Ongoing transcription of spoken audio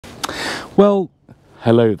Well,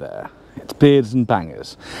 hello there, it's Beards and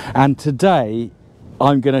Bangers, and today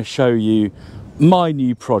I'm going to show you my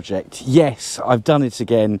new project. Yes, I've done it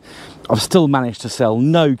again. I've still managed to sell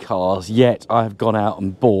no cars, yet I have gone out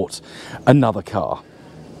and bought another car.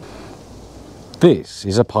 This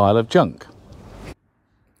is a pile of junk.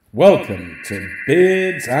 Welcome to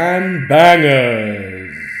Beards and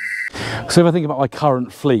Bangers. So if I think about my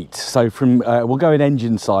current fleet, so from we'll go in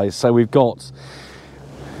engine size. So we've got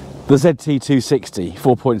the ZT260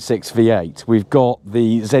 4.6 V8, we've got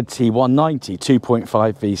the ZT190 2.5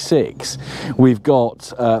 V6, we've got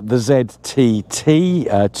the ZTT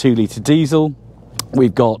 2-litre diesel,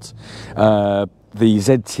 we've got the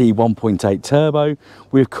ZT 1.8 turbo,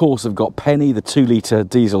 we of course have got Penny, the 2-litre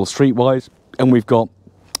diesel streetwise, and we've got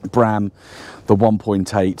Bram, the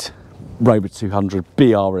 1.8 Rover 200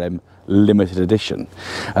 BRM limited edition.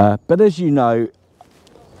 But as you know,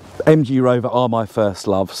 MG Rover are my first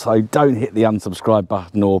love, so don't hit the unsubscribe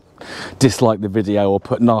button or dislike the video or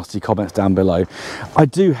put nasty comments down below. I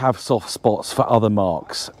do have soft spots for other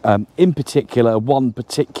marques, in particular one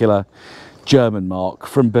particular German marque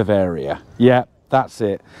from Bavaria. Yeah, that's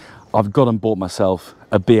it. I've gone and bought myself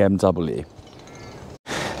a BMW.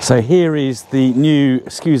 So here is the new,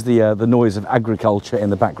 excuse the noise of agriculture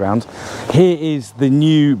in the background. Here is the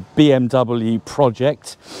new BMW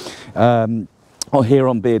project. Here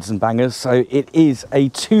on Beards and Bangers. So it is a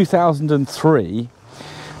 2003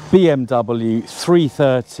 BMW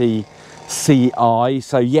 330 Ci.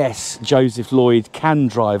 So yes, Joseph Lloyd can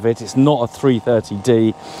drive it. It's not a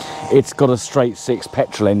 330D. It's got a straight six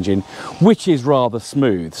petrol engine, which is rather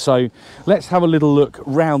smooth. So let's have a little look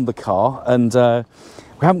round the car. And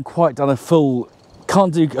we haven't quite done a full,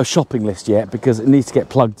 can't do a shopping list yet because it needs to get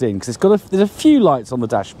plugged in, because it's got there's a few lights on the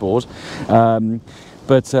dashboard.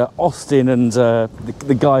 But Austin and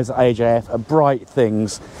the guys at AJF are bright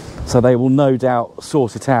things, so they will no doubt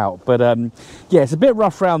sort it out. But yeah, it's a bit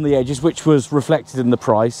rough around the edges, which was reflected in the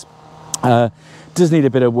price. Does need a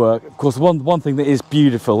bit of work. Of course, one thing that is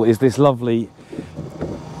beautiful is this lovely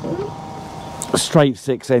straight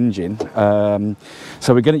six engine.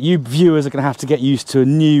 So you viewers are going to have to get used to a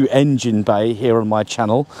new engine bay here on my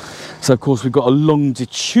channel. So of course we've got a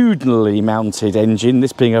longitudinally mounted engine,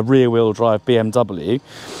 this being a rear wheel drive BMW.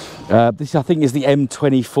 This I think is the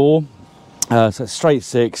M24. So it's straight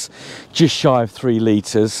six, just shy of 3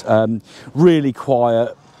 litres, really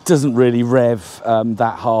quiet, doesn't really rev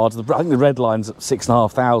that hard. I think the red line's at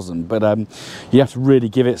 6,500, but you have to really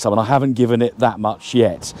give it some, and I haven't given it that much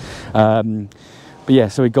yet. But yeah,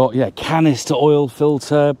 so we've got canister oil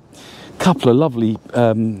filter, couple of lovely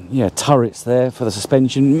turrets there for the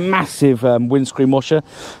suspension, massive windscreen washer,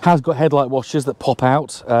 has got headlight washers that pop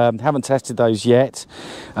out, haven't tested those yet.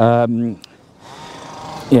 Yeah,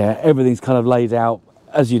 everything's kind of laid out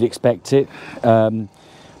as you'd expect it.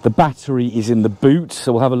 The battery is in the boot,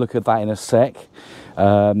 so we'll have a look at that in a sec.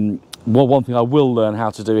 One thing I will learn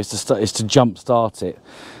how to do is to jump start it,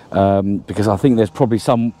 because I think there's probably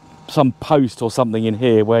some post or something in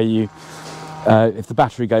here where you, if the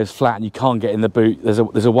battery goes flat and you can't get in the boot, there's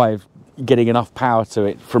a way of getting enough power to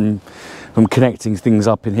it from connecting things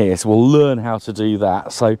up in here. So we'll learn how to do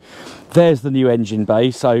that. So there's the new engine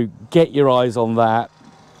bay. So get your eyes on that,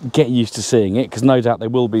 get used to seeing it, because no doubt there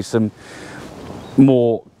will be some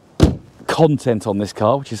more content on this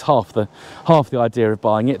car, which is half the idea of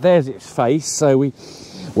buying it. There's its face. So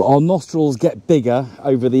our nostrils get bigger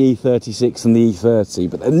over the E36 and the E30,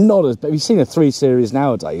 but they're not as big. You've seen a 3 Series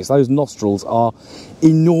nowadays, those nostrils are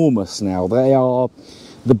enormous now. They are,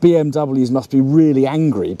 the BMWs must be really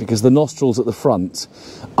angry because the nostrils at the front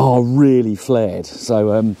are really flared. So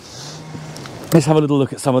let's have a little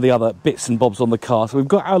look at some of the other bits and bobs on the car. So we've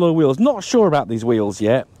got alloy wheels. Not sure about these wheels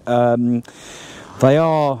yet.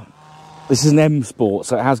 This is an M Sport,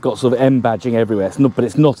 so it has got sort of M badging everywhere. But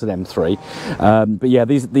it's not an M3. But yeah,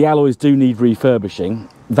 the alloys do need refurbishing,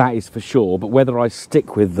 that is for sure. But whether I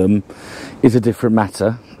stick with them is a different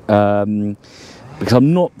matter. Because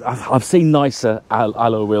I've seen nicer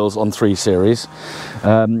alloy wheels on 3 Series.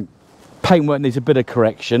 Paintwork needs a bit of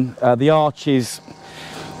correction. The arch is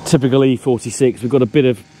typical E46. We've got a bit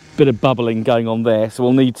of bubbling going on there, so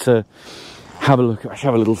we'll need to have a look.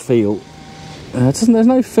 Have a little feel. There's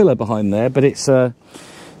no filler behind there, but it's yeah,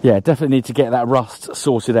 definitely need to get that rust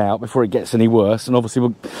sorted out before it gets any worse. And obviously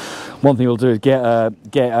one thing we'll do is get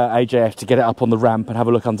AJF to get it up on the ramp and have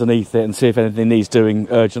a look underneath it and see if anything needs doing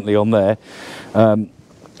urgently on there.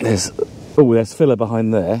 There's filler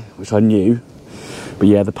behind there, which I knew, but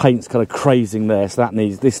yeah, the paint's kind of crazing there, so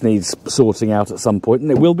this needs sorting out at some point, and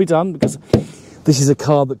it will be done, because this is a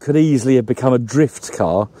car that could easily have become a drift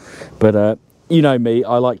car, but you know me,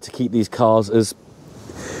 I like to keep these cars as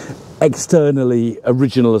externally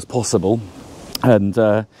original as possible, and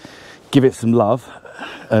give it some love,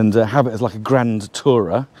 and have it as like a grand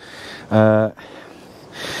tourer.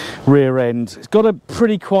 Rear end, it's got a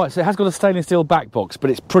pretty quiet, so it has got a stainless steel back box,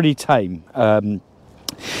 but it's pretty tame.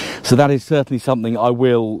 So that is certainly something I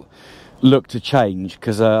will look to change,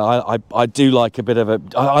 because I do like a bit of a,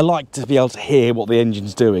 I like to be able to hear what the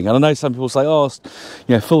engine's doing. And I know some people say, oh,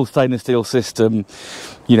 you know, full stainless steel system,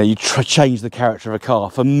 you know, you change the character of a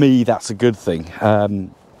car. For me, that's a good thing.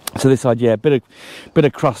 So this side, yeah, bit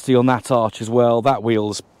of crusty on that arch as well. That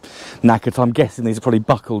wheel's knackered. I'm guessing these are probably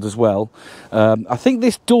buckled as well. I think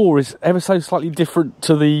this door is ever so slightly different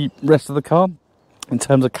to the rest of the car in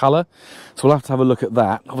terms of colour, so we'll have to have a look at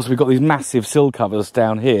that. Obviously we've got these massive sill covers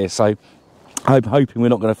down here, so I'm hoping we're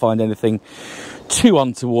not going to find anything too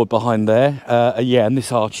untoward behind there. Yeah, and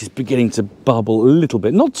this arch is beginning to bubble a little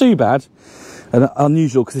bit, not too bad. And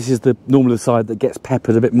unusual, because this is normally the side that gets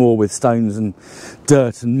peppered a bit more with stones and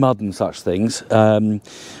dirt and mud and such things. But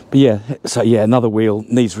yeah, so yeah, another wheel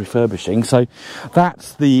needs refurbishing. So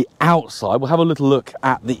that's the outside. We'll have a little look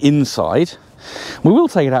at the inside. We will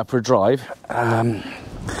take it out for a drive,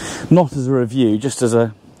 not as a review, just as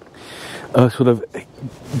a sort of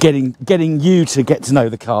getting you to get to know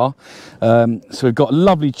the car. So we've got a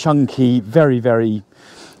lovely, chunky, very, very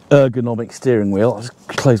ergonomic steering wheel. I'll just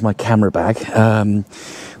close my camera bag.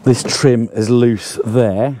 This trim is loose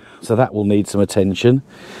there, so that will need some attention.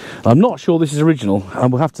 I'm not sure this is original,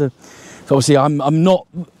 and we'll have to, so obviously I'm not,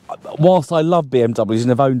 whilst I love BMWs and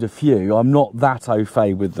have owned a few, I'm not that au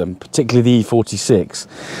fait with them, particularly the E46.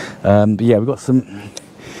 But yeah, we've got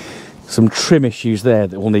some trim issues there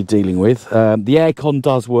that we'll need dealing with. The aircon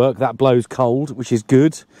does work, that blows cold, which is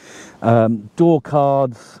good. Door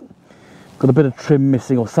cards, got a bit of trim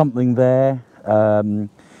missing or something there.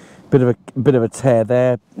 Bit of a tear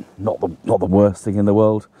there. Not the worst thing in the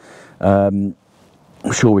world. I'm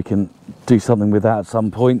sure we can do something with that at some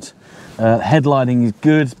point. Headlining is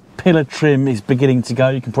good. Pillar trim is beginning to go.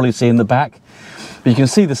 You can probably see in the back. But you can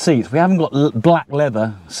see the seats. We haven't got black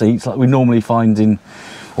leather seats like we normally find in,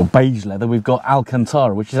 or beige leather. We've got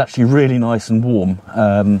Alcantara, which is actually really nice and warm.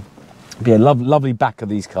 Yeah, lovely back of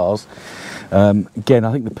these cars. Again,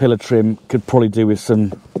 I think the pillar trim could probably do with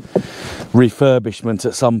some refurbishment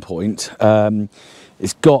at some point.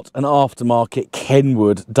 It's got an aftermarket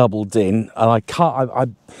Kenwood double din, and I'm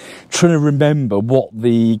trying to remember what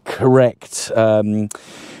the correct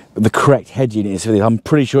head unit is for this. I'm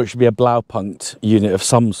pretty sure it should be a Blaupunkt unit of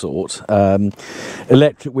some sort.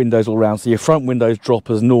 Electric windows all round, so your front windows drop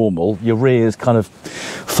as normal, your rears kind of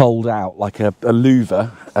fold out like a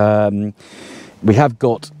louver. We have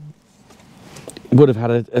got, would have had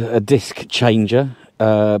a disc changer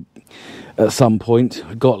at some point.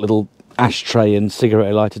 We've got a little ashtray and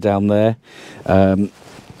cigarette lighter down there,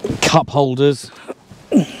 cup holders,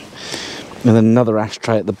 and then another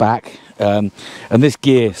ashtray at the back. And this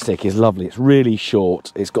gear stick is lovely. It's really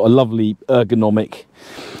short. It's got a lovely ergonomic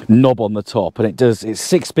knob on the top, and it's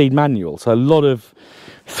 6-speed manual. So a lot of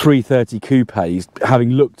 330 coupes,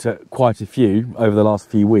 having looked at quite a few over the last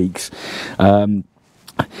few weeks,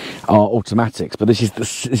 are automatics, but this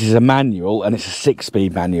is a manual, and it's a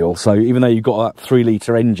 6-speed manual. So even though you've got that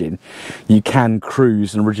 3-litre engine, you can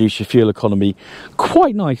cruise and reduce your fuel economy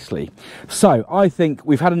quite nicely. So I think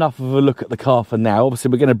we've had enough of a look at the car for now.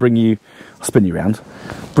 Obviously we're going to bring you, I'll spin you around,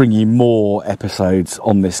 bring you more episodes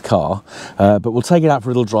on this car, but we'll take it out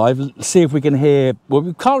for a little drive, see if we can hear, well,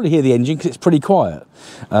 we can't really hear the engine because it's pretty quiet.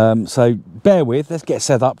 So bear with, let's get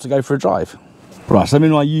set up to go for a drive. Right, so I'm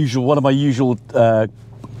in one of my usual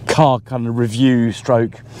car kind of review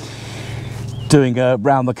stroke doing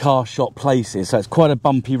round the car shop places, so it's quite a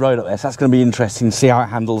bumpy road up there, so that's going to be interesting to see how it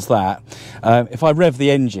handles that. If I rev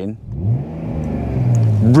the engine,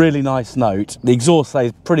 really nice note. The exhaust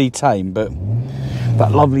is pretty tame, but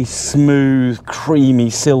that lovely smooth, creamy,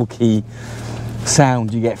 silky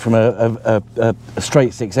sound you get from a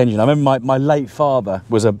straight six engine. I remember my late father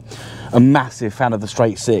was a massive fan of the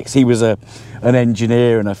straight six. He was an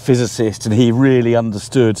engineer and a physicist, and he really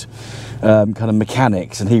understood kind of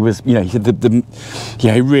mechanics, and he was, you know,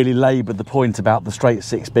 he really laboured the point about the straight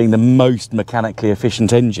six being the most mechanically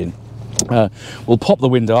efficient engine. We'll pop the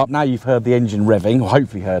window up. Now you've heard the engine revving, or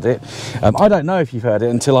hopefully heard it. I don't know if you've heard it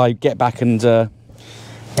until I get back and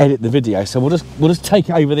edit the video, so we'll just take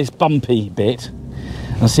it over this bumpy bit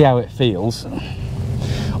and see how it feels.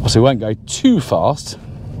 Obviously we won't go too fast.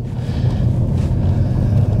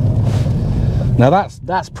 Now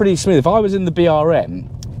that's pretty smooth. If I was in the BRM,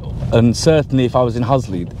 and certainly if I was in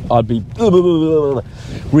Husley, I'd be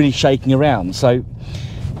really shaking around. So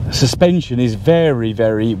suspension is very,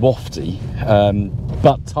 very wafty,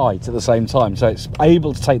 but tight at the same time, so it's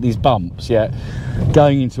able to take these bumps, yet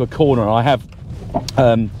going into a corner. And I have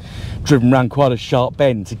driven around quite a sharp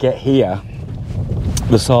bend to get here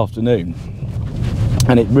this afternoon,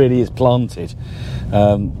 and it really is planted.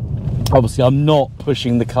 Obviously I'm not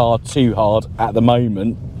pushing the car too hard at the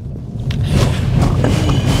moment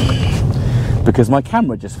because my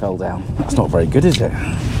camera just fell down. That's not very good, is it?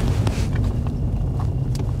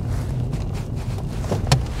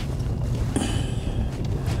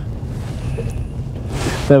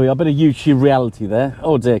 There we are, a bit of YouTube reality there.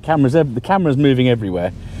 Oh dear, the camera's moving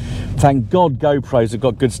everywhere. Thank God GoPros have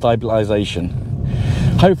got good stabilisation.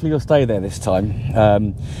 Hopefully you'll stay there this time.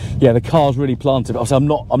 Yeah, the car's really planted. Obviously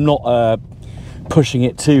I'm not pushing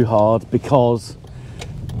it too hard because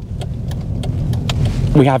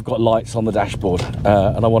we have got lights on the dashboard,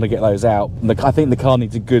 and I want to get those out. And I think the car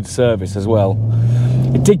needs a good service as well.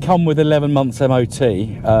 It did come with 11 months MOT,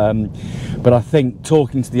 but I think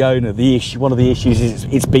talking to the owner, one of the issues is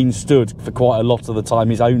it's been stood for quite a lot of the time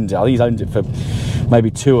he's owned it. I think he's owned it for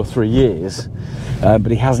maybe 2 or 3 years,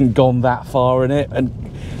 but he hasn't gone that far in it. And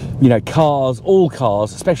you know, all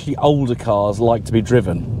cars, especially older cars, like to be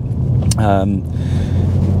driven.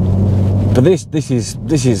 But this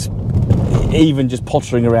is even just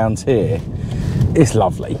pottering around here, it's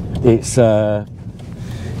lovely.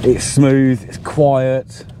 It's smooth, it's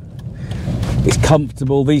quiet, it's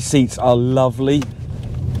comfortable. These seats are lovely.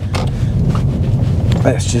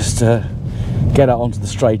 Let's just get out onto the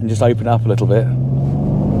straight and just open up a little bit.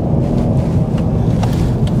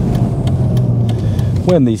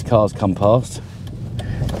 When these cars come past,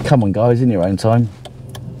 come on guys, in your own time.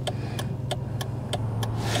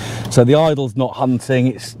 So the idle's not hunting,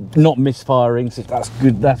 it's not misfiring, so that's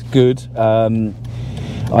good. That's good.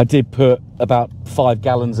 I did put about 5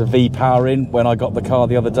 gallons of V-Power in when I got the car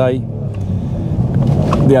the other day.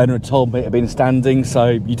 The owner had told me it had been standing, so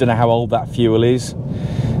you don't know how old that fuel is.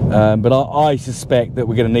 But I suspect that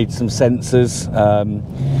we're going to need some sensors.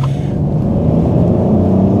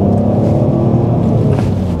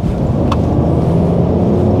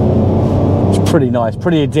 It's pretty nice,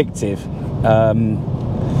 pretty addictive.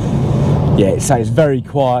 Yeah, it's very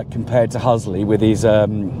quiet compared to Husley with his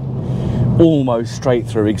almost straight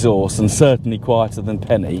through exhaust, and certainly quieter than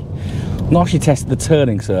Penny. I've not actually tested the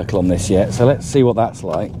turning circle on this yet, so let's see what that's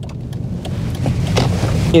like.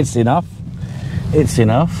 It's enough. It's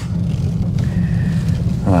enough.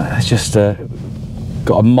 Right, it's just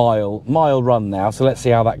got a mile run now, so let's see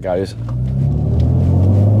how that goes.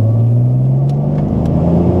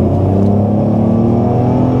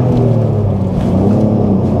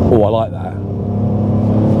 Oh, I like that.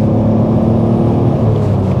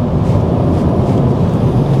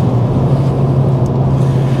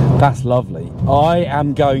 That's lovely. I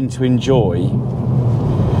am going to enjoy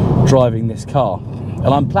driving this car, and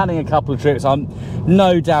I'm planning a couple of trips. I'm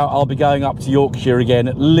no doubt I'll be going up to Yorkshire again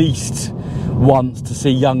at least once to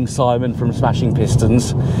see young Simon from Smashing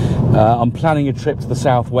Pistons. I'm planning a trip to the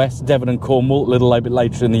southwest, Devon and Cornwall, a little bit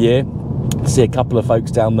later in the year, to see a couple of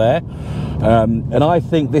folks down there. And I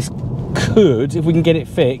think this could, if we can get it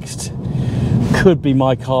fixed, could be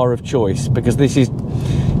my car of choice, because this is,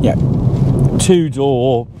 yeah,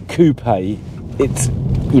 2-door coupe. It's,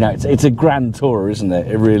 you know, it's a grand tourer, isn't it?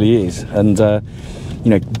 It really is. And you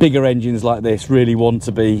know, bigger engines like this really want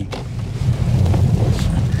to be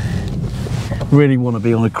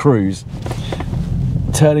on a cruise.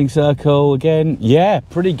 Turning circle again, yeah,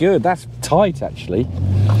 pretty good. That's tight, actually.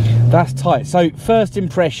 That's tight. So first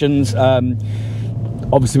impressions,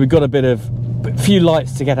 obviously we've got a few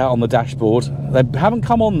lights to get out on the dashboard. They haven't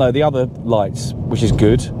come on though, the other lights, which is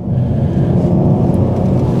good.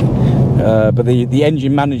 But the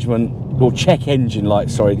engine management, or check engine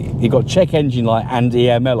light, sorry, you've got check engine light and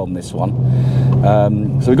EML on this one.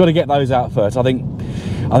 So we've got to get those out first. I think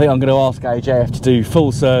I'm going to ask AJF to do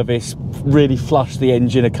full service, really flush the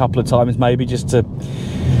engine a couple of times, maybe just to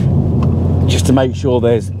make sure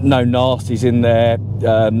there's no nasties in there.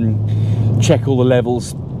 Check all the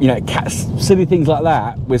levels. You know, silly things like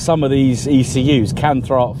that with some of these ECUs can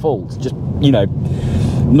throw up faults. Just, you know,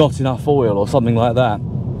 not enough oil or something like that.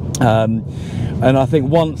 And I think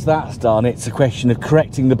once that's done, it's a question of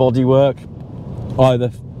correcting the bodywork,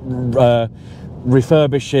 either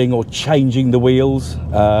refurbishing or changing the wheels,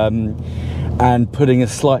 and putting a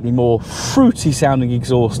slightly more fruity sounding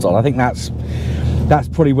exhaust on. I think that's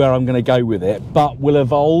probably where I'm going to go with it, but we'll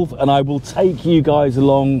evolve, and I will take you guys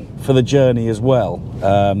along for the journey as well.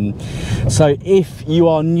 So if you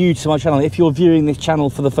are new to my channel, if you're viewing this channel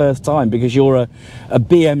for the first time because you're a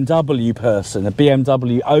BMW person, a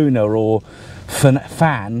BMW owner or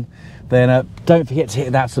fan, then don't forget to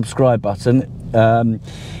hit that subscribe button.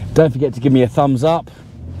 Don't forget to give me a thumbs up.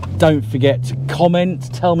 Don't forget to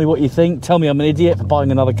comment, tell me what you think, tell me I'm an idiot for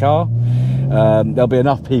buying another car. There'll be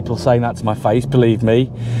enough people saying that to my face, believe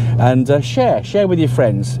me. And share with your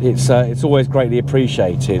friends. It's always greatly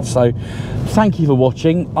appreciated. So thank you for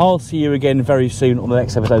watching. I'll see you again very soon on the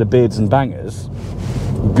next episode of Beards and Bangers.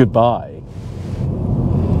 Goodbye.